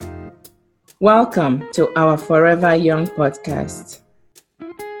Welcome to our Forever Young podcast,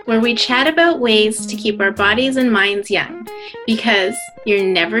 where we chat about ways to keep our bodies and minds young, because you're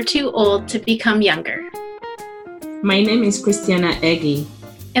never too old to become younger. My name is Christiana Eggy.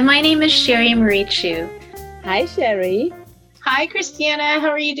 And my name is Sherry Marie Chu. Hi, Sherry. Hi, Christiana. How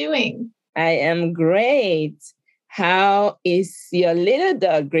are you doing? I am great. How is your little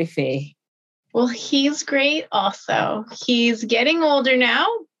dog, Griffey? Well, he's great also. He's getting older now,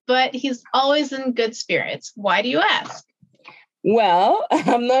 but he's always in good spirits. Why do you ask? Well,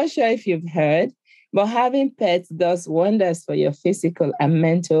 I'm not sure if you've heard, but having pets does wonders for your physical and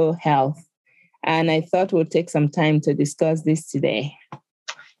mental health. And I thought we'll take some time to discuss this today.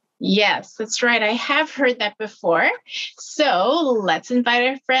 Yes, that's right. I have heard that before. So let's invite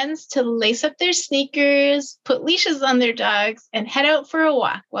our friends to lace up their sneakers, put leashes on their dogs, and head out for a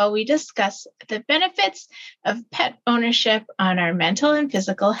walk while we discuss the benefits of pet ownership on our mental and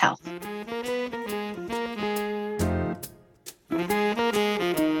physical health.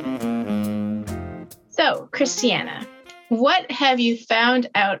 So, Christiana, what have you found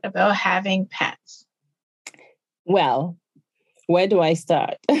out about having pets? Well, where do I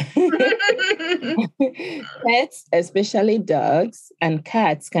start? Pets, especially dogs and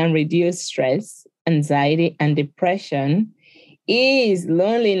cats, can reduce stress, anxiety, and depression, ease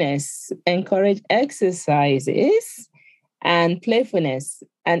loneliness, encourage exercises and playfulness,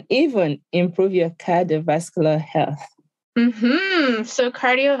 and even improve your cardiovascular health. So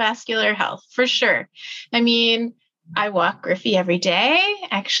cardiovascular health, for sure. I mean, I walk Griffey every day,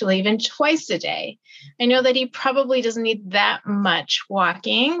 actually even twice a day. I know that he probably doesn't need that much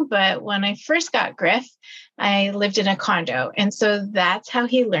walking, but when I first got Griff, I lived in a condo. And so that's how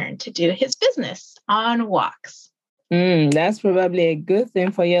he learned to do his business, on walks. That's probably a good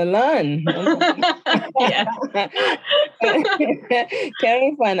thing for your lawn.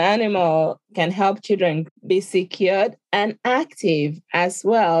 Caring for an animal can help children be secured and active as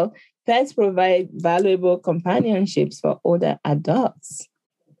well. Pets provide valuable companionships for older adults.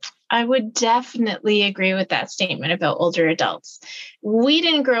 I would definitely agree with that statement about older adults. We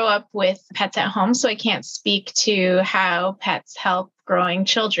didn't grow up with pets at home, so I can't speak to how pets help growing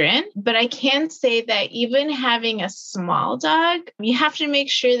children. But I can say that even having a small dog, you have to make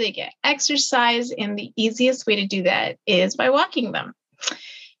sure they get exercise. And the easiest way to do that is by walking them.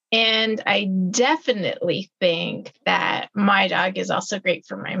 And I definitely think that my dog is also great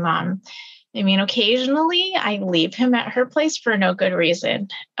for my mom. I mean, occasionally I leave him at her place for no good reason,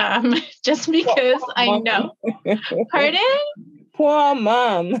 just because I know. Pardon? Poor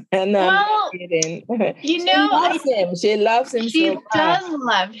mom. No, well, she loves him. She loves him. She does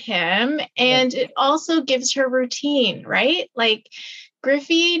love him. And it also gives her routine, right? Like,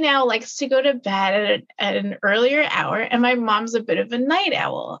 Griffey now likes to go to bed at an earlier hour, and my mom's a bit of a night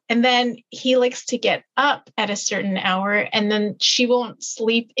owl. And then he likes to get up at a certain hour, and then she won't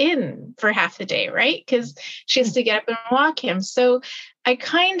sleep in for half the day, right? Because she has to get up and walk him. So I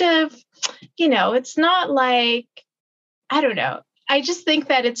kind of, it's not like, I don't know. I just think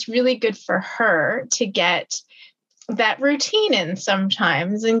that it's really good for her to get that routine in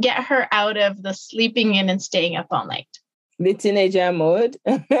sometimes and get her out of the sleeping in and staying up all night. The teenager mode.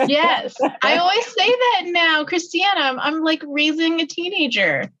 Yes. I always say that now, Christiana. I'm like raising a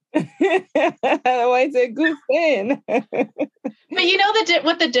teenager. Well, it's a good thing. But you know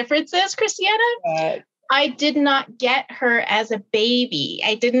what the difference is, Christiana? I did not get her as a baby.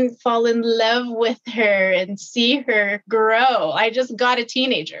 I didn't fall in love with her and see her grow. I just got a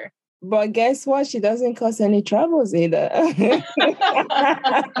teenager. But guess what? She doesn't cause any troubles either.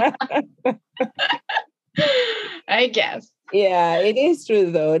 I guess. Yeah, it is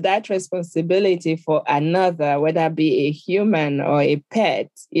true, though. That responsibility for another, whether it be a human or a pet,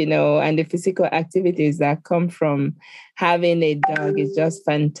 and the physical activities that come from having a dog is just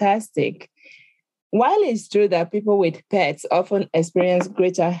fantastic. While it's true that people with pets often experience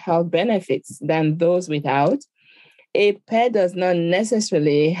greater health benefits than those without, a pet does not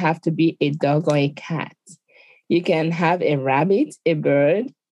necessarily have to be a dog or a cat. You can have a rabbit, a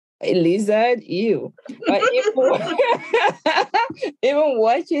bird, a lizard, But even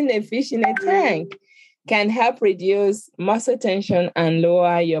watching a fish in a tank can help reduce muscle tension and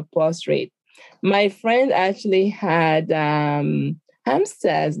lower your pulse rate. My friend actually had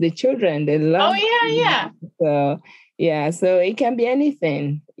hamsters, the children, they love. Oh, yeah. So it can be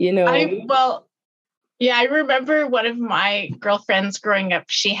anything, I remember one of my girlfriends growing up,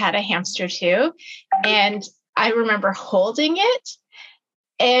 she had a hamster too. And I remember holding it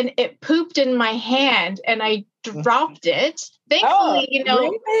and it pooped in my hand. And I dropped it. Oh, Thankfully,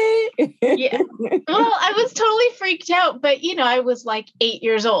 really? yeah. Well, I was totally freaked out, but I was like 8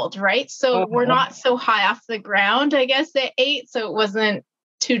 years old, right? So we're not so high off the ground, I guess, at 8. So it wasn't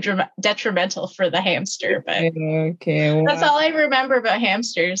too detrimental for the hamster, but Okay. Wow. that's all I remember about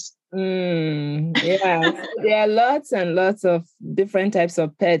hamsters. Yeah, there are lots and lots of different types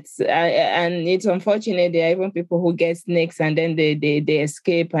of pets, and it's unfortunate there are even people who get snakes and then they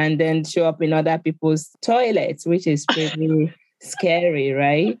escape and then show up in other people's toilets, which is pretty scary,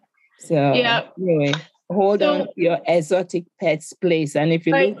 right? So anyway, hold on to your exotic pets place, and if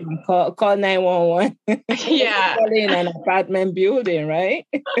you lose them, call 911. Yeah, in an apartment building, right?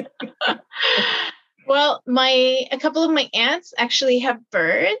 Well, a couple of my aunts actually have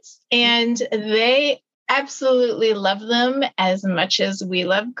birds, and they absolutely love them as much as we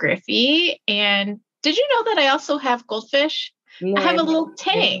love Griffey. And did you know that I also have goldfish? No, I have a little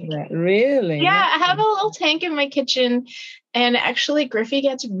tank. Really? Yeah, I have a little tank in my kitchen. And actually, Griffey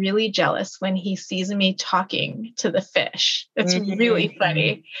gets really jealous when he sees me talking to the fish. It's really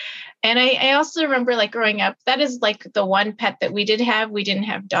funny. And I also remember like growing up, that is like the one pet that we did have. We didn't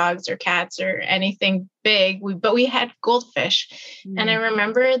have dogs or cats or anything big, but we had goldfish. And I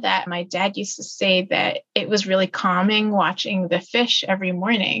remember that my dad used to say that it was really calming watching the fish every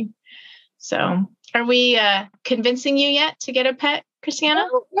morning. So are we convincing you yet to get a pet, Christiana?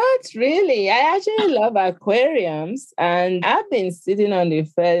 No, not really. I actually love aquariums, and I've been sitting on the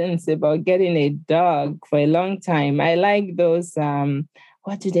fence about getting a dog for a long time. I like those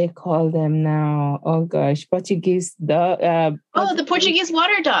what do they call them now? Oh gosh, Portuguese dog. The Portuguese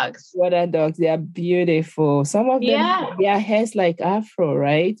water dogs. Water dogs, they are beautiful. Some of them, their hair's like afro,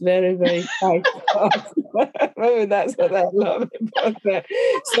 right? Very, very tight. Maybe that's what I love about that.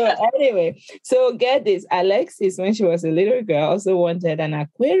 So anyway, so get this. Alexis, when she was a little girl, also wanted an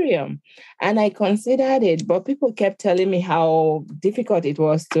aquarium. And I considered it, but people kept telling me how difficult it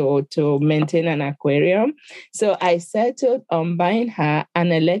was to maintain an aquarium. So I settled on buying her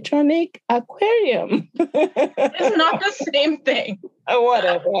an electronic aquarium. It's not the same thing.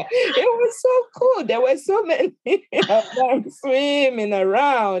 Whatever. It was so cool. There were so many of them swimming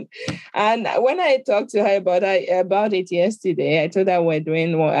around. And when I talked to her about it yesterday, I told her we're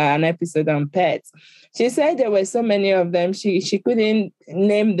doing an episode on pets. She said there were so many of them, she couldn't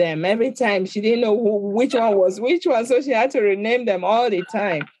name them. Every time she didn't know which one was which one, so she had to rename them all the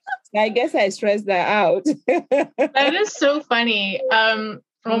time. I guess I stressed that out. That is so funny.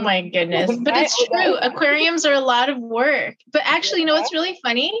 Oh my goodness. But it's true. Aquariums are a lot of work. But actually, what's really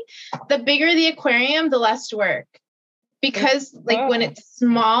funny? The bigger the aquarium, the less work. Because when it's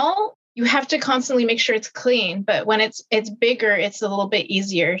small, you have to constantly make sure it's clean. But when it's bigger, it's a little bit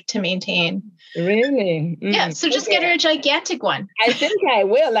easier to maintain. Really? Yeah. So just get her a gigantic one. I think I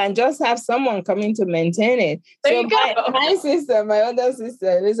will, and just have someone coming to maintain it. There you go. My sister, my older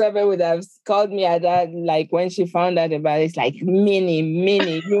sister, Elizabeth, would have called me at that, like when she found out about it, it's like, mini,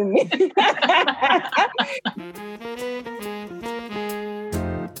 you mean.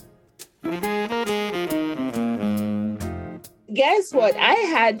 Guess what? I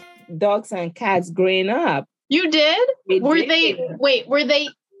had dogs and cats growing up. You did? Were they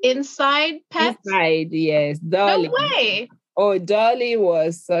inside pets? Inside, yes. Dolly. No way. Oh, Dolly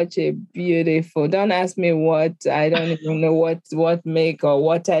was such a beautiful. Don't ask me what. I don't even know what make or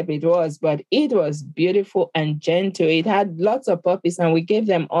what type it was, but it was beautiful and gentle. It had lots of puppies, and we gave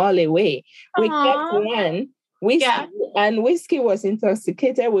them all away. We kept one. Whiskey, and Whiskey was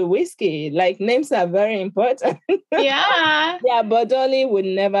intoxicated with whiskey. Like, names are very important. Yeah. Yeah, but Dolly would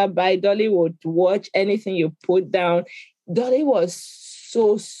never buy. Dolly would watch anything you put down. Dolly was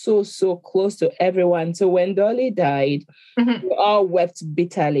so close to everyone. So when Dolly died, we all wept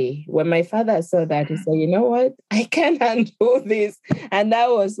bitterly. When my father saw that, he said, you know what? I can't handle this. And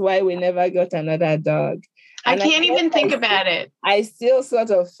that was why we never got another dog. I can't even think about it. I still sort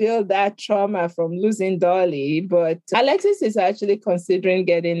of feel that trauma from losing Dolly, but Alexis is actually considering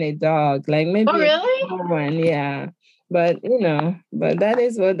getting a dog, like maybe one, yeah. But but that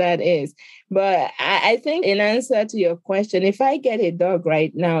is what that is. But I think in answer to your question, if I get a dog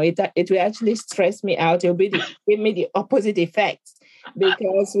right now, it will actually stress me out. It'll give me the opposite effect.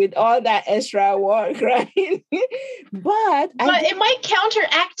 Because with all that extra work, right? but it might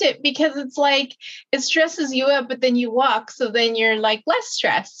counteract it, because it's like it stresses you up, but then you walk, so then you're like less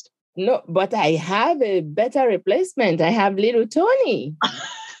stressed. No, but I have a better replacement. I have little Tony.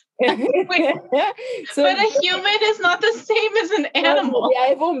 But a human is not the same as an animal. They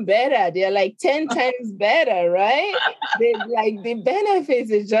are even better. They're like 10 times better, right? The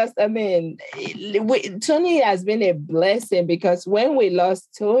benefits is just, Tony has been a blessing, because when we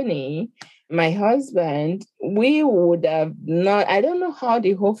lost Tony, my husband, we would have not, I don't know how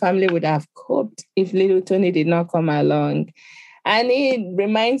the whole family would have coped if little Tony did not come along. And it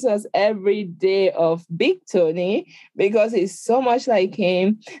reminds us every day of Big Tony because it's so much like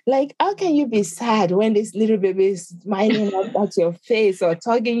him. Like, how can you be sad when this little baby is smiling up at your face or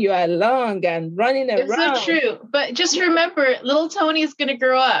tugging you along and running around? It's so true. But just remember, little Tony is going to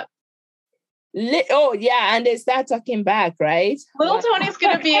grow up. Oh, yeah. And they start talking back, right? Little Tony's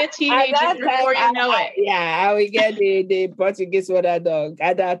going to be a teenager before you know it. Yeah, I will get the Portuguese water dog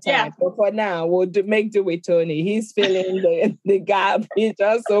at that time. Yeah. But for now, we'll make do with Tony. He's filling the gap. He's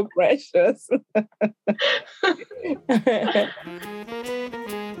just so precious.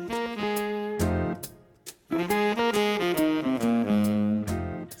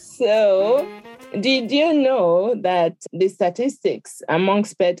 So, did you know that the statistics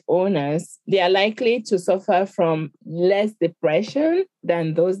amongst pet owners, they are likely to suffer from less depression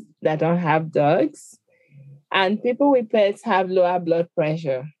than those that don't have dogs? And people with pets have lower blood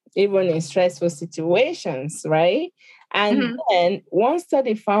pressure, even in stressful situations, right? And then one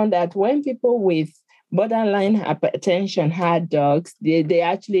study found that when people with borderline hypertension had dogs, they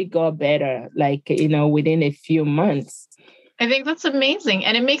actually got better, like, within a few months. I think that's amazing.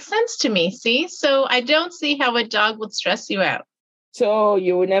 And it makes sense to me. See? So I don't see how a dog would stress you out. So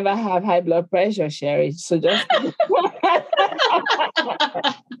you will never have high blood pressure, Sherry. So just...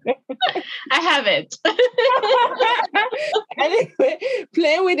 I haven't. Anyway,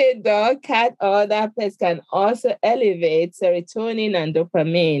 playing with a dog, cat, or other pets can also elevate serotonin and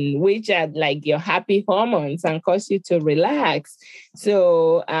dopamine, which are like your happy hormones and cause you to relax.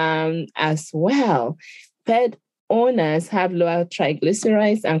 So as well, pet owners have lower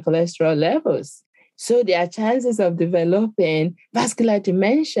triglycerides and cholesterol levels. So their chances of developing vascular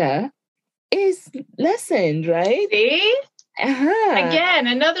dementia is lessened, right? See? Again,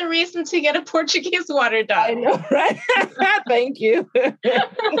 another reason to get a Portuguese water dog. I know, right? Thank you. Then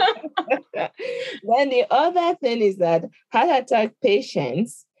the other thing is that heart attack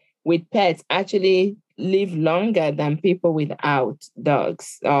patients with pets actually live longer than people without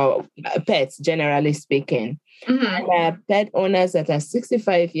dogs or pets, generally speaking. And pet owners that are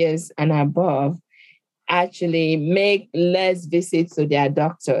 65 years and above actually make less visits to their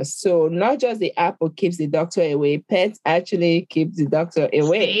doctors. So not just the apple keeps the doctor away, pets actually keep the doctor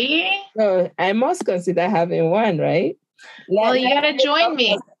away. See? So I must consider having one, right? Well, you got to join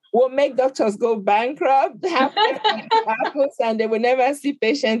me. We'll make doctors go bankrupt, have apples, and they will never see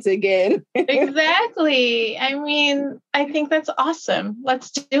patients again. Exactly. I mean, I think that's awesome.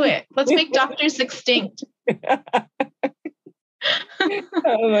 Let's do it. Let's make doctors extinct.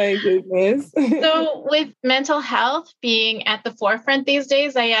 Oh my goodness. So with mental health being at the forefront these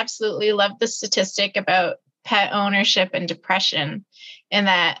days, I absolutely love the statistic about pet ownership and depression, and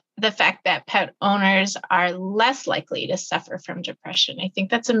that the fact that pet owners are less likely to suffer from depression. I think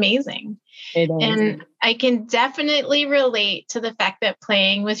that's amazing. And I can definitely relate to the fact that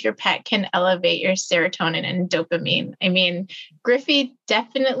playing with your pet can elevate your serotonin and dopamine. I mean, Griffey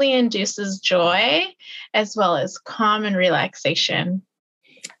definitely induces joy as well as calm and relaxation.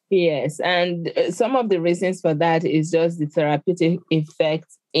 Yes. And some of the reasons for that is just the therapeutic effect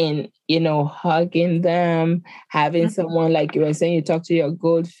in, hugging them, having someone, like you were saying, you talk to your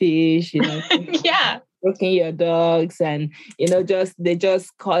goldfish, yeah, stroking your dogs, and, they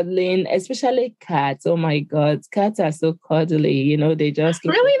just cuddling, especially cats. Oh my God, cats are so cuddly, they just...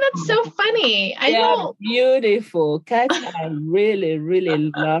 Really? That's so funny. I know. Beautiful. Cats are really,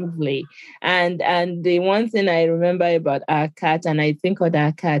 really lovely. And the one thing I remember about our cat, and I think of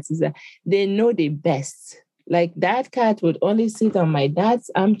our cats, is that they know the best. Like that cat would only sit on my dad's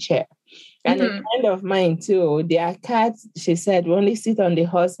armchair. And a friend of mine too, their cats, she said, will only sit on the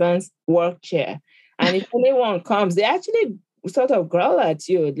husband's work chair. And if anyone comes, they actually sort of growl at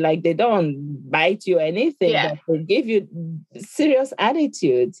you, like they don't bite you or anything, but they give you serious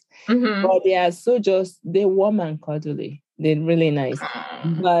attitudes. But they are they're warm and cuddly. They're really nice.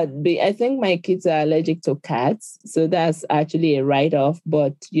 But I think my kids are allergic to cats. So that's actually a write-off.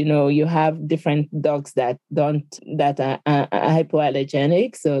 But, you have different dogs that are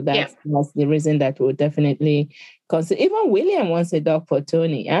hypoallergenic. So that's the reason that we'll definitely consider. Even William wants a dog for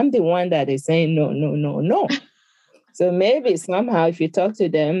Tony. I'm the one that is saying no, no, no, no. So maybe somehow if you talk to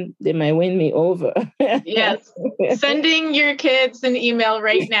them, they might win me over. Yes. Sending your kids an email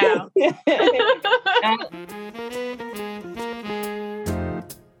right now.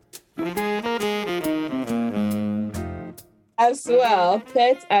 As well,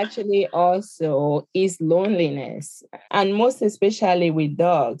 pets actually also is loneliness, and most especially with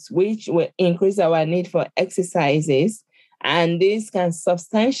dogs, which will increase our need for exercises And this can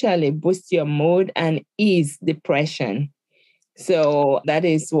substantially boost your mood and ease depression. So that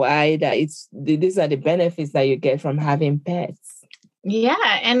is why these are the benefits that you get from having pets.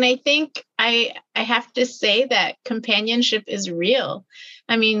 Yeah. And I think I have to say that companionship is real.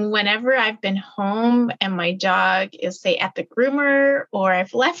 I mean, whenever I've been home and my dog is, say, at the groomer, or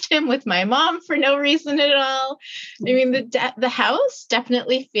I've left him with my mom for no reason at all, I mean, the house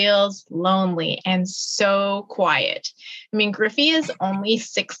definitely feels lonely and so quiet. I mean, Griffey is only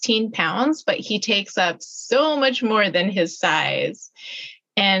 16 pounds, but he takes up so much more than his size.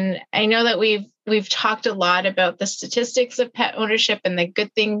 And I know that we've talked a lot about the statistics of pet ownership and the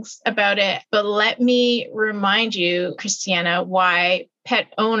good things about it, but let me remind you, Christiana, why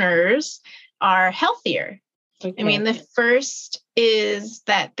pet owners are healthier. Okay. I mean, the first is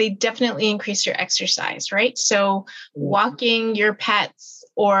that they definitely increase your exercise, right? So walking your pets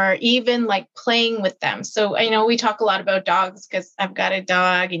or even like playing with them. So I know we talk a lot about dogs because I've got a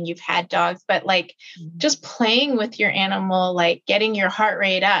dog and you've had dogs, but like just playing with your animal, like getting your heart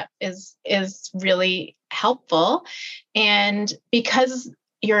rate up is really helpful. And because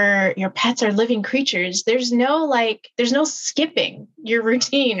your pets are living creatures, there's no skipping your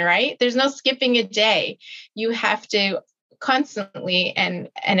routine, right? There's no skipping a day. You have to constantly and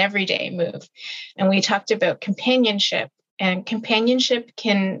every day move. And we talked about companionship. And companionship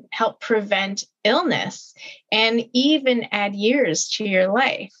can help prevent illness and even add years to your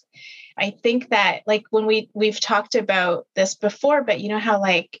life. I think that like when we've talked about this before, but you know how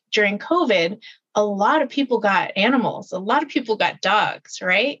like during COVID, a lot of people got animals, a lot of people got dogs,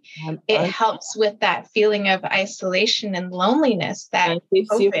 right? It helps with that feeling of isolation and loneliness that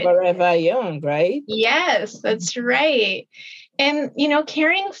keeps you forever young, right? Yes, that's right. And, you know,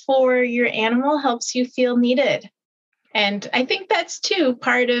 caring for your animal helps you feel needed. And I think that's too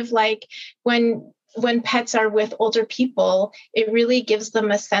part of like when pets are with older people, it really gives them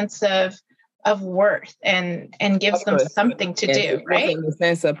a sense of worth and gives them something to do, right? A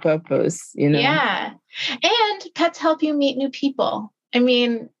sense of purpose, you know? Yeah. And pets help you meet new people. I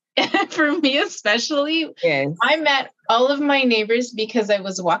mean, for me especially, I met all of my neighbors because I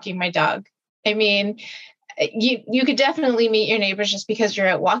was walking my dog. I mean, you could definitely meet your neighbors just because you're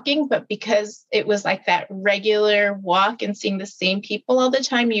out walking, but because it was like that regular walk and seeing the same people all the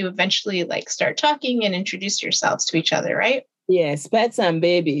time, you eventually like start talking and introduce yourselves to each other, right? Yes, pets and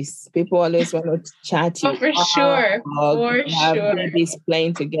babies. People always want to chat you. Oh, for sure. For sure. Babies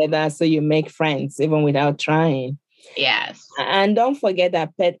playing together so you make friends even without trying. Yes. And don't forget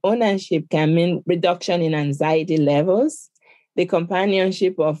that pet ownership can mean reduction in anxiety levels. The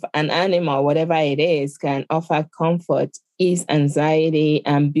companionship of an animal, whatever it is, can offer comfort, ease anxiety,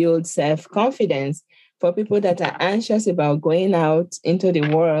 and build self-confidence for people that are anxious about going out into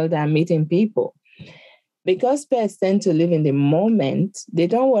the world and meeting people. Because pets tend to live in the moment, they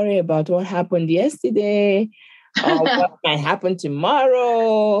don't worry about what happened yesterday or what might happen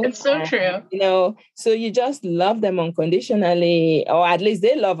tomorrow. It's so true. You know, so you just love them unconditionally, or at least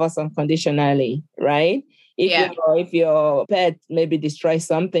they love us unconditionally, right? If your pet maybe destroys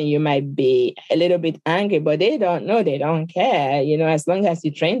something, you might be a little bit angry, but they don't know, they don't care. You know, as long as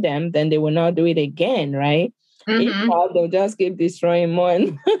you train them, then they will not do it again, right? Mm-hmm. If not, they'll just keep destroying more.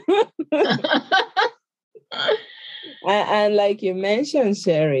 And like you mentioned,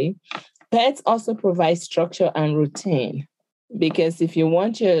 Sherry, pets also provide structure and routine. Because if you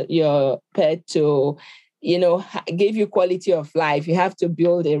want your pet to, you know, give you quality of life, you have to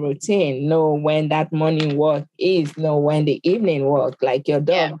build a routine. Know when that morning walk is, know when the evening walk. Like your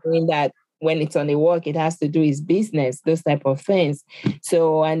dog doing that when it's on the walk, it has to do its business, those type of things.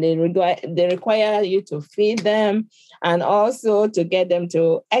 So, and they require you to feed them and also to get them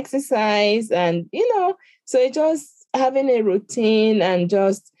to exercise. And, you know, so it just having a routine and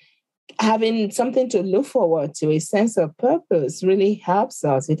just having something to look forward to, a sense of purpose, really helps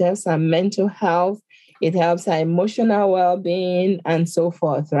us. It helps our mental health. It helps our emotional well-being and so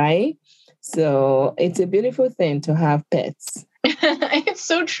forth, right? So it's a beautiful thing to have pets. It's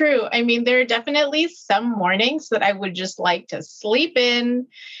so true. I mean, there are definitely some mornings that I would just like to sleep in,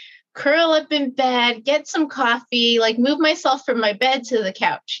 curl up in bed, get some coffee, like move myself from my bed to the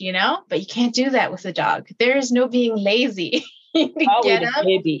couch, you know? But you can't do that with a dog. There is no being lazy. Not with a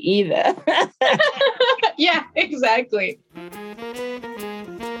baby either. Yeah, exactly.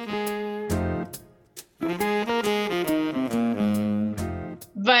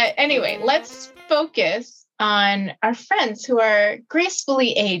 But anyway, let's focus on our friends who are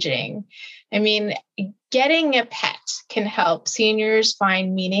gracefully aging. I mean, getting a pet can help seniors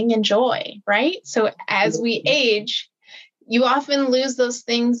find meaning and joy, right? So as we age, you often lose those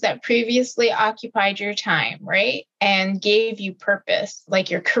things that previously occupied your time, right? And gave you purpose, like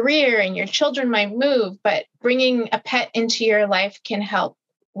your career and your children might move, but bringing a pet into your life can help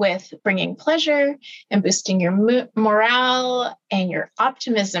with bringing pleasure and boosting your morale and your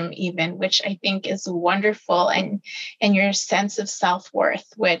optimism even, which I think is wonderful, and your sense of self-worth,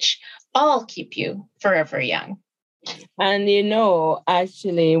 which all keep you forever young. And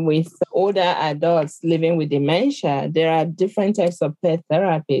actually, with older adults living with dementia, there are different types of pet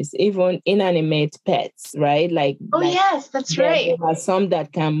therapies, even inanimate pets, right? Yes, that's right. There are some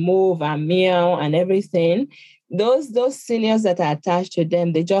that can move and meow and everything. Those seniors that are attached to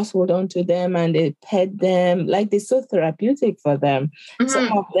them, they just hold on to them and they pet them. They're so therapeutic for them. Mm-hmm.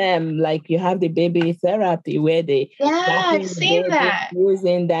 Some of them, you have the baby therapy where I've seen that,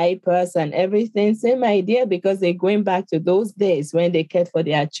 using diapers and everything. Same idea, because they're going back to those days when they cared for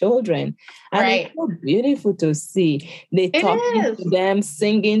their children. And It's so beautiful to see. They talking to them,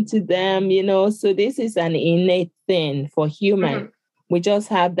 singing to them, So this is an innate thing for humans. Mm-hmm. We just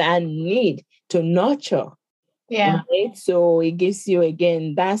have that need to nurture. Yeah. Right? So it gives you,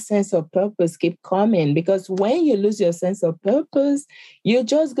 again, that sense of purpose keep coming, because when you lose your sense of purpose, you're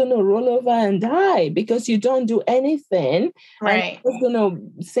just going to roll over and die because you don't do anything. Right. And you're going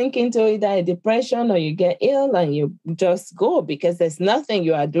to sink into either a depression or you get ill and you just go, because there's nothing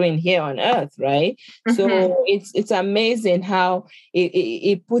you are doing here on earth, right? Mm-hmm. So it's amazing how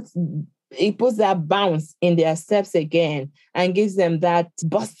it puts that bounce in their steps again and gives them that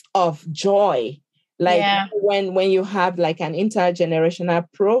burst of joy. When you have an intergenerational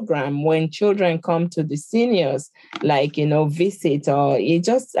program, when children come to the seniors, visit, or it's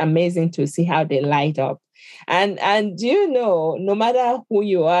just amazing to see how they light up. And no matter who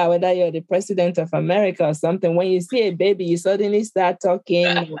you are, whether you're the president of America or something, when you see a baby, you suddenly start talking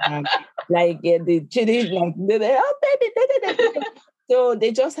the children, oh, baby. So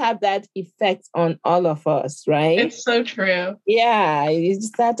they just have that effect on all of us, right? It's so true. Yeah, you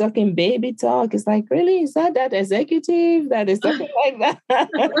start talking baby talk. It's really? Is that executive that is talking like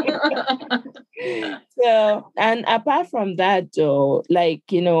that? So, and apart from that, though,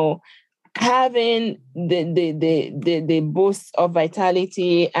 having the boost of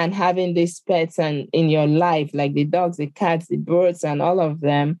vitality and having these pets and in your life, like the dogs, the cats, the birds, and all of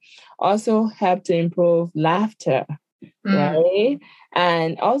them, also help to improve laughter, right?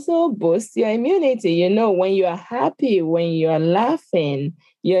 And also boost your immunity. When you are happy, when you are laughing,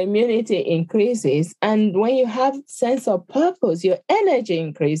 your immunity increases. And when you have sense of purpose, your energy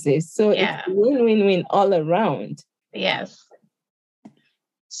increases. So It's win-win-win all around. Yes.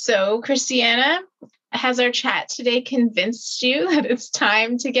 So, Christiana, has our chat today convinced you that it's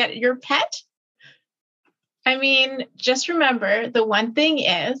time to get your pet? I mean, just remember, the one thing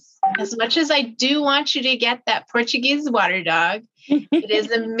is, as much as I do want you to get that Portuguese water dog, it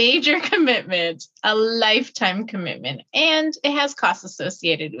is a major commitment, a lifetime commitment, and it has costs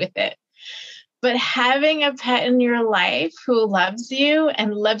associated with it. But having a pet in your life who loves you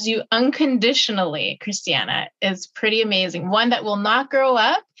and loves you unconditionally, Christiana, is pretty amazing. One that will not grow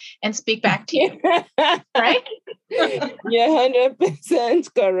up and speak back to you, right? You're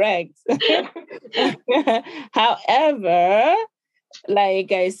 100% correct. However,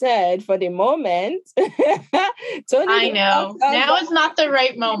 like I said, for the moment, Tony, I know. Now is not the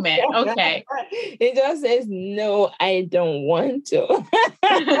right moment. Okay. He just says, no, I don't want to.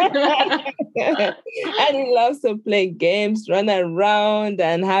 And he loves to play games, run around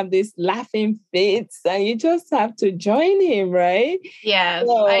and have these laughing fits. And you just have to join him, right? Yes,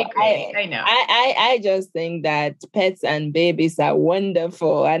 so I agree. I know. I just think that pets and babies are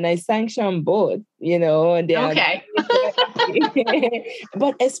wonderful. And I sanction both. They are okay.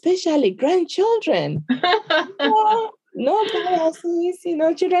 But especially grandchildren. No biases,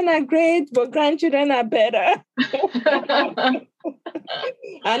 children are great, but grandchildren are better.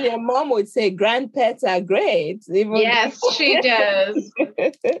 And your mom would say grandpets are great. Yes, she does.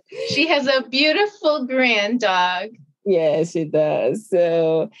 She has a beautiful grand dog. Yes, she does.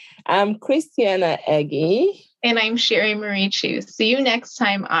 So I'm Christiana Eggy. And I'm Sherry Marie Chu. See you next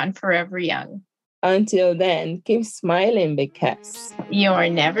time on Forever Young. Until then, keep smiling because you're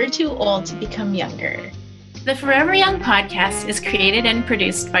never too old to become younger. The Forever Young podcast is created and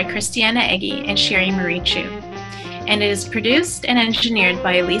produced by Christiana Eggy and Sherry Marie Chu, and it is produced and engineered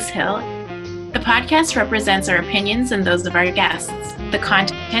by Elise Hill. The podcast represents our opinions and those of our guests. The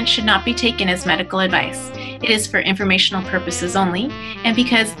content should not be taken as medical advice. It is for informational purposes only, and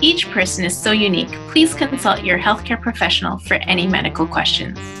because each person is so unique, please consult your healthcare professional for any medical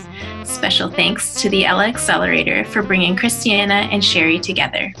questions. Special thanks to the Ella Accelerator for bringing Christiana and Sherry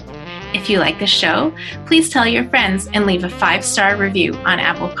together. If you like the show, please tell your friends and leave a 5-star review on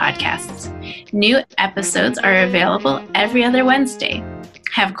Apple Podcasts. New episodes are available every other Wednesday.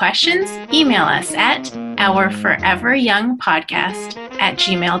 Have questions? Email us at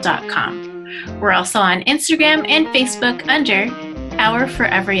ourforeveryoungpodcast@gmail.com. We're also on Instagram and Facebook under Our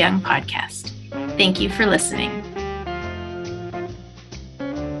Forever Young Podcast. Thank you for listening.